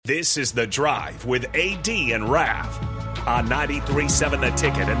This is The Drive with AD and Raf on 93.7 The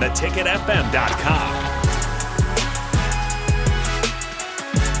Ticket and theticketfm.com.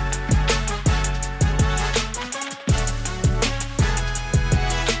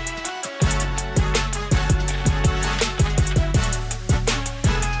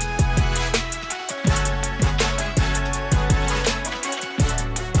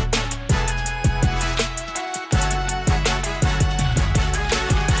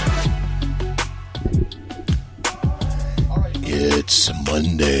 It's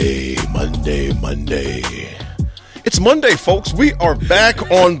Monday. It's Monday, folks. We are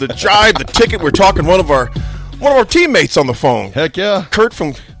back on The Drive, The Ticket. We're talking one of our teammates on the phone. Heck yeah. Kurt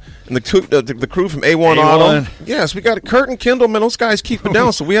from and the crew from A1 Auto. Yes, we got Kurt and Kendall, man. Those guys keep it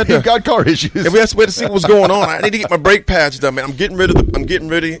down, so we had to. got car issues. And we had to see what was going on. I need to get my brake pads done, man. I'm getting ready.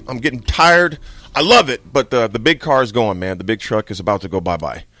 I'm getting tired. I love it, but the big car is going, man. The big truck is about to go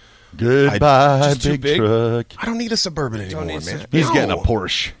bye-bye. Goodbye, big truck. I don't need a Suburban anymore, man. He's getting a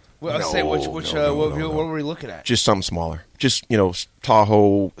Porsche. Well, I'll say what were we looking at? Just something smaller. Just,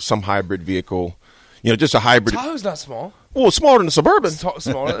 Tahoe, some hybrid vehicle. Just a hybrid. Tahoe's not small. Well, it's smaller than a Suburban.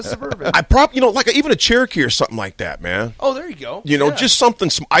 Smaller than a Suburban. Even a Cherokee or something like that, man. Oh, there you go. Just something.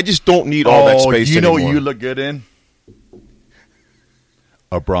 I just don't need all that space anymore. What you look good in?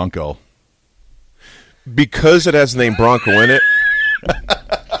 A Bronco. Because it has the name Bronco in it,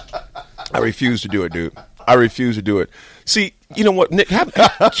 I refuse to do it, dude. I refuse to do it. See, you know what, Nick?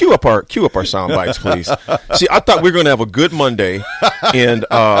 Cue up our sound bites, please. See, I thought we were going to have a good Monday, and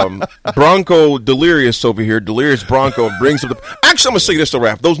Bronco Delirious over here, Delirious Bronco brings up the. Actually, I'm going to say this to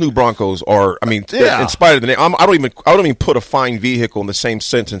Raph. Those new Broncos are, in spite of the name, I don't even put a fine vehicle in the same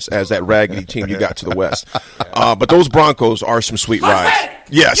sentence as that raggedy team you got to the west. But those Broncos are some sweet rides.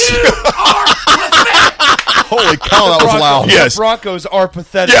 Yes. Holy cow, that was loud. Yes. The Broncos are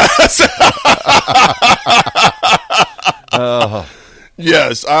pathetic. Yes.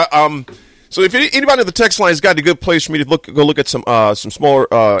 Yes. So if anybody on the text line has got a good place for me to go look at some smaller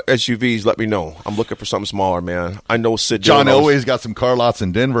SUVs, let me know. I'm looking for something smaller, man. I know Sid. John Elway's got some car lots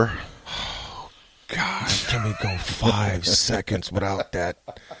in Denver. Oh, God, can we go 5 seconds without that?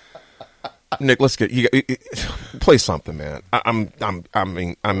 Nick, let's play something, man. I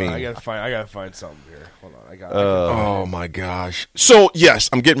gotta find something here. Hold on, oh my gosh. So yes,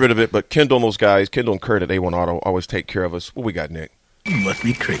 I'm getting rid of it. But Kendall and those guys, Kendall and Kurt at A1 Auto, always take care of us. What we got, Nick? You must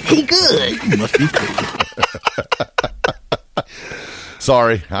be crazy. He good. You must be crazy.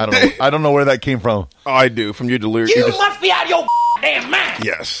 Sorry, I don't know where that came from. Oh, I do. From your delirious. You must be out of your damn mind.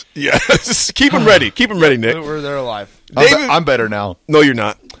 Yes. Keep them ready. Keep them ready, Nick. They're alive. David, I'm better now. No, you're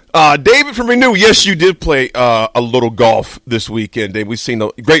not. David from Renew, yes, you did play a little golf this weekend, Dave. We've seen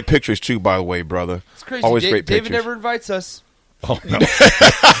the great pictures, too, by the way, brother. It's crazy. Always great pictures. David never invites us. Oh, no.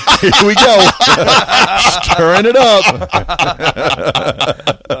 Here we go. Stirring it up.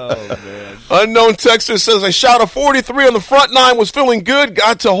 Oh, man. Unknown Texter says, I shot a 43 on the front nine, was feeling good,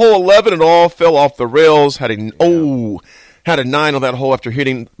 got to hole 11, and all fell off the rails. Had a 9 on that hole after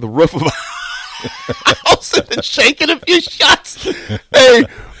hitting the roof of a house and shaking a few shots. Hey,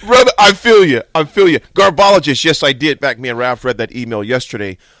 brother, I feel you. Garbologist, yes, I did. Back me and Ralph read that email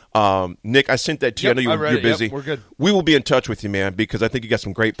yesterday. Nick, I sent that to you. I know you're busy. Yep, we're good. We will be in touch with you, man, because I think you got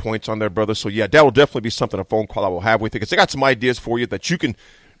some great points on there, brother. So, yeah, that will definitely be something, a phone call I will have with you, because I got some ideas for you that you can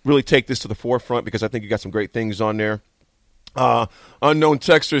really take this to the forefront, because I think you got some great things on there. Unknown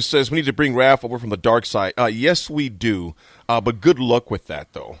Texter says, we need to bring Ralph over from the dark side. Yes, we do. But good luck with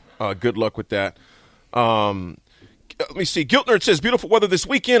that, though. Good luck with that. Let me see. Giltner says, beautiful weather this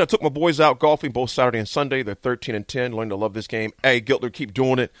weekend. I took my boys out golfing both Saturday and Sunday. They're 13 and 10. Learning to love this game. Hey, Giltner, keep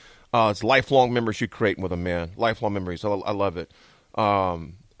doing it. It's lifelong memories you're creating with them, man. Lifelong memories. I love it. No,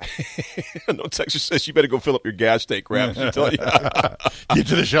 Texas says you better go fill up your gas tank, Rap. Get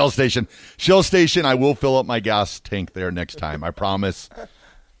to the Shell station. Shell station, I will fill up my gas tank there next time. I promise.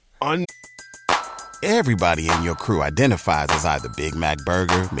 Everybody in your crew identifies as either Big Mac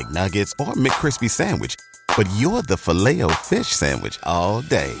Burger, McNuggets, or McCrispy Sandwich. But you're the Filet-O-Fish Sandwich all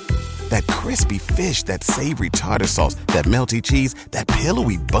day. That crispy fish, that savory tartar sauce, that melty cheese, that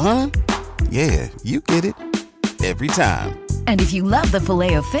pillowy bun. Yeah, you get it. Every time. And if you love the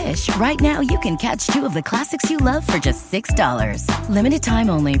Filet-O-Fish, right now you can catch two of the classics you love for just $6. Limited time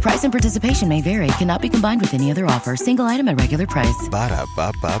only. Price and participation may vary. Cannot be combined with any other offer. Single item at regular price.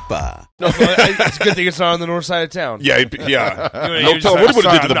 Ba-da-ba-ba-ba. It's a good thing it's not on the north side of town. Yeah. No telling what he would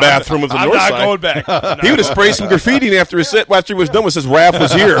have did to the bathroom of the north side. I'm not going back. He would have sprayed some graffiti after his set after he was done with his Raph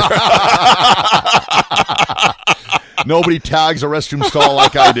was here. Nobody tags a restroom stall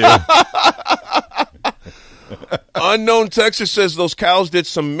like I do. Unknown Texas says those cows did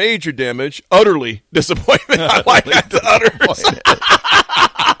some major damage. Utterly disappointment. I like that. The utters.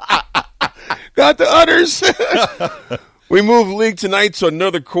 Got the utters. We move league tonight to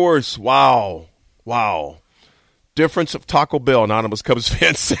another course. Wow. Difference of Taco Bell, anonymous Cubs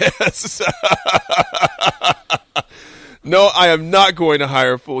fan says. No, I am not going to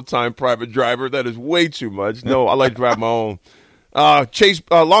hire a full-time private driver. That is way too much. No, I like to drive my own. Chase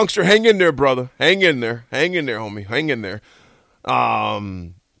Longster, hang in there, brother. Hang in there, homie. Hang in there.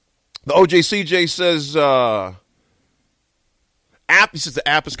 The OJCJ says app. He says the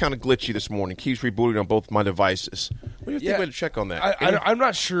app is kind of glitchy this morning. Keeps rebooting on both my devices. What do you think? Way to check on that. I'm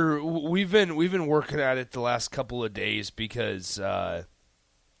not sure. We've been working at it the last couple of days because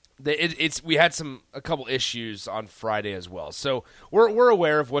we had a couple issues on Friday as well. So we're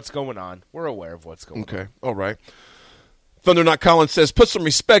aware of what's going on. Okay, all right. Thunder Not Collins says, put some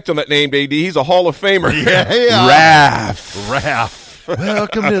respect on that name, AD. He's a Hall of Famer. Yeah. Raph.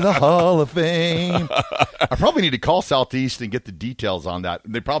 Welcome to the Hall of Fame. I probably need to call Southeast and get the details on that.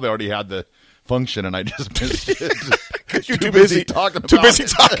 They probably already had the function, and I just missed it. Because you're too busy talking about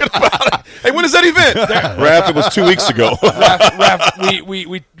it. Hey, when is that event? Raph, it was 2 weeks ago.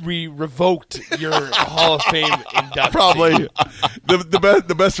 Raph, we revoked your Hall of Fame induction. Probably.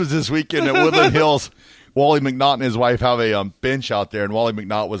 The best was this weekend at Woodland Hills. Wally McNaught and his wife have a bench out there, and Wally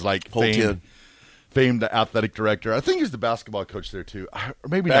McNaught was like famed athletic director. I think he was the basketball coach there too, or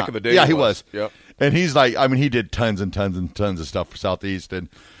maybe back not. in the day. Yeah, he was. Yep. And he's like, he did tons and tons and tons of stuff for Southeast, and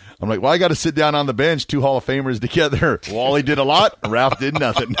I'm like, well, I got to sit down on the bench, two Hall of Famers together. Wally did a lot, Ralph did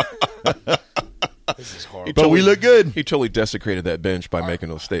nothing. This is horrible. But we look good. He totally desecrated that bench by making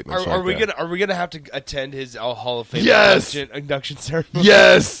those statements. Are we gonna have to attend his Hall of Fame induction ceremony?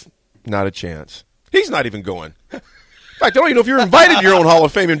 Yes. Not a chance. He's not even going. In fact, I don't even know if you're invited to your own Hall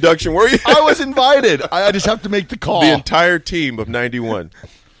of Fame induction, were you? I was invited. I just have to make the call. The entire team of 91.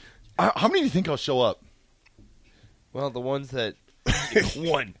 How many do you think I'll show up? Well, the ones that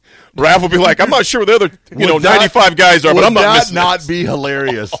one. Raph will be like, I'm not sure where the other 95 guys are, but I'm not missing not be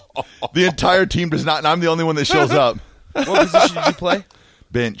hilarious? The entire team does not, and I'm the only one that shows up. What position did you play?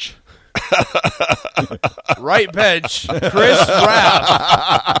 Bench. Right bench, Chris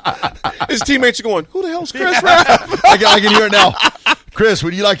Rapp. His teammates are going, who the hell's Chris Rapp? I can hear it now. Chris,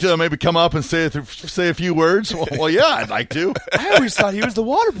 would you like to maybe come up and say a few words? Well, yeah, I'd like to. I always thought he was the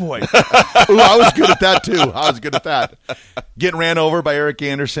water boy. Ooh, I was good at that, too. Getting ran over by Eric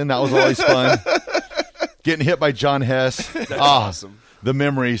Anderson, that was always fun. Getting hit by John Hess. That's awesome. The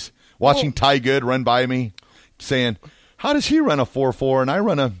memories. Watching Ty Good run by me, saying, how does he run a 4.4 and I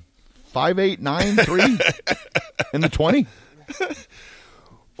run a 5.893 in the 20?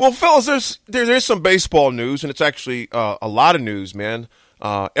 Well, fellas, there's some baseball news, and it's actually a lot of news, man.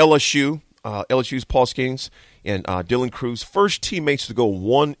 LSU's Paul Skeens and Dylan Cruz, first teammates to go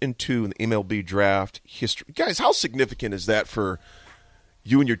 1-2 in the MLB draft history. Guys, how significant is that for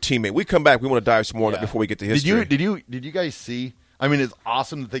you and your teammate? We come back, we want to dive some more on that before we get to history. Did you guys see? I mean, it's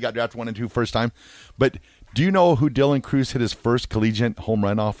awesome that they got drafted 1 and 2 first time, but do you know who Dylan Cruz hit his first collegiate home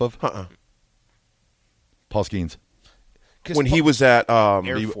run off of? Paul Skeens. When he was at Air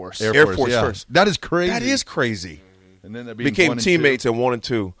Force yeah. first. That is crazy. That is crazy. And then they became teammates at 1 and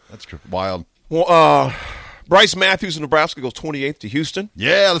 2. That's wild. Well, Bryce Matthews of Nebraska goes 28th to Houston.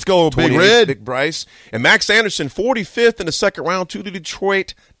 Yeah, let's go, Big Red. Big Bryce. And Max Anderson, 45th in the second round to the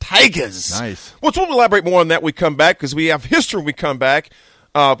Detroit Tigers. Nice. Which we'll elaborate more on that when we come back because we have history when we come back.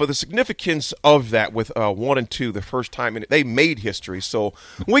 But the significance of that with 1 and 2, the first time in it, they made history. So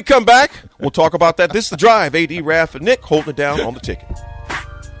when we come back, we'll talk about that. This is The Drive. AD, Raph, and Nick holding it down on the ticket.